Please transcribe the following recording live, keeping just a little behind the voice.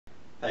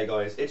Hey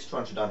guys, it's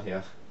TarantulaDan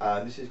here,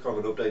 and this is kind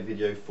of an update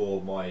video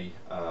for my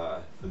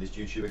for this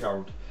YouTube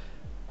account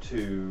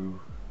to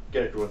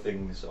get a couple of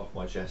things off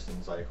my chest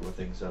and say a couple of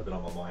things that have been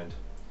on my mind.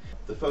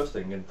 The first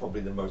thing, and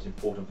probably the most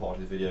important part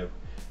of the video,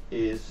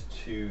 is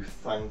to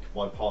thank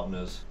my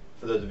partners.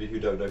 For those of you who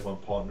don't know who I'm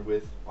partnered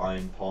with,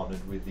 I'm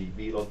partnered with the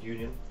Vlog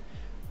Union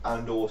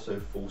and also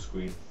Full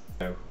Screen.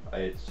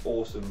 It's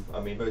awesome. I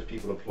mean, most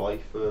people apply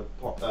for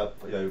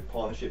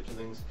partnerships and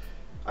things,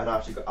 and I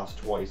actually got asked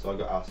twice. I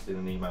got asked in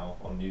an email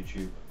on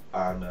YouTube,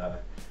 and I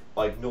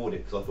ignored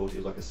it because I thought it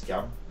was like a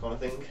scam kind of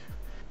thing.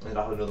 And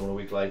I had another one a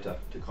week later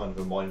to kind of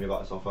remind me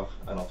about this offer,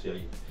 and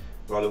obviously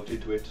when I looked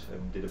into it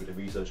and did a bit of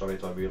research on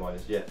it, I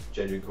realised, yeah,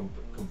 genuine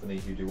company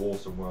who do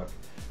awesome work,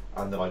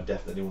 and that I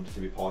definitely wanted to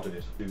be part of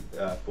it. To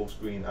Full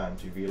Screen and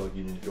to Vlog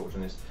Union, if you're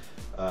watching this,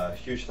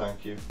 huge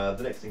thank you.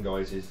 The next thing,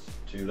 guys, is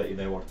to let you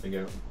know what's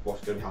going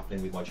to be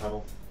happening with my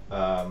channel. So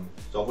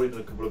I've already done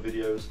a couple of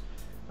videos,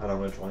 and I'm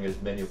going to try and get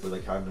as many up as I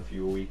can, a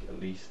few a week at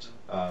least.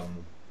 I've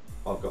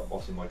got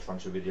obviously my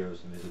transfer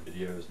videos and visit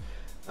videos,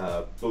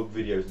 bug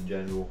videos in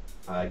general,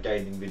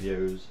 gaming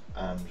videos,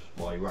 and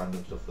my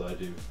random stuff that I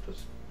do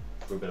just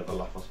for a bit of a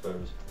laugh, I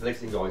suppose. The next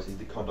thing, guys, is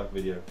the contact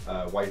video.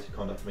 Ways to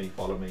contact me,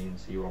 follow me and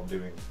see what I'm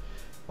doing.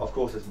 Of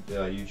course there's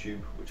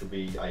YouTube, which will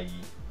be a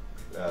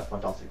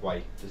fantastic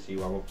way to see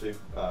what I'm up to,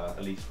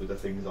 at least with the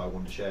things I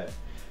want to share.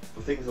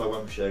 For things that I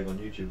won't be sharing on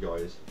YouTube,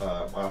 guys,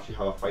 I actually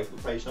have a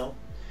Facebook page now,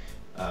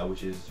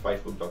 which is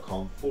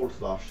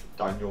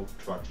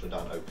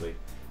facebook.com/DanielTarantulaDan Oakley.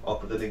 I'll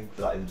put the link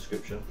for that in the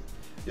description.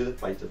 The other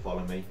place to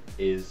follow me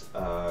is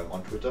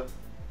on Twitter,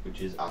 which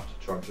is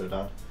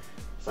 @TarantulaDan.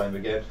 Same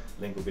again,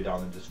 link will be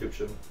down in the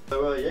description.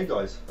 So yeah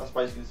guys, that's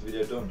basically this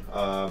video done.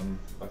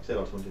 Like I said,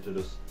 I just wanted to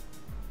just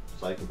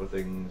say a couple of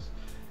things,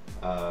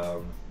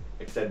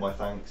 extend my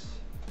thanks,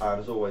 and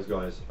as always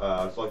guys,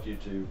 I'd just like you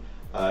to,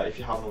 if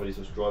you haven't already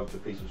subscribed,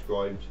 please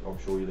subscribe. I'm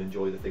sure you'll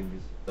enjoy the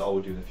things that I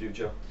will do in the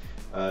future.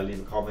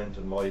 Leave a comment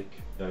and like,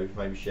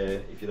 maybe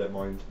share if you don't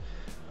mind.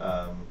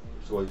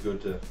 It's always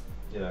good to,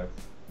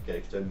 get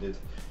extended.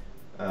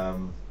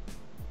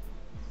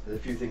 There's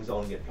a few things I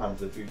want to get planned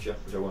for the future,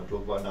 which I won't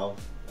talk about now.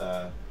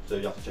 So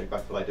you have to check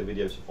back for later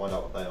videos to find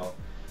out what they are.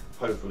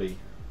 Hopefully,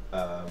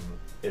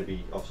 it'll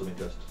be of some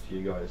interest to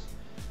you guys.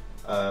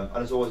 And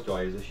as always,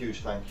 guys, a huge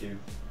thank you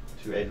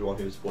to everyone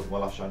who has supported my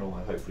last channel,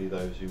 and hopefully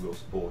those who will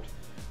support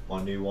my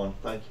new one.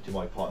 Thank you to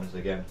my partners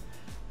again.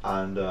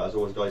 And as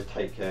always, guys,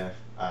 take care,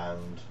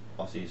 and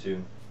I'll see you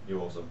soon.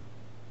 You're awesome.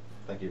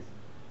 Thank you.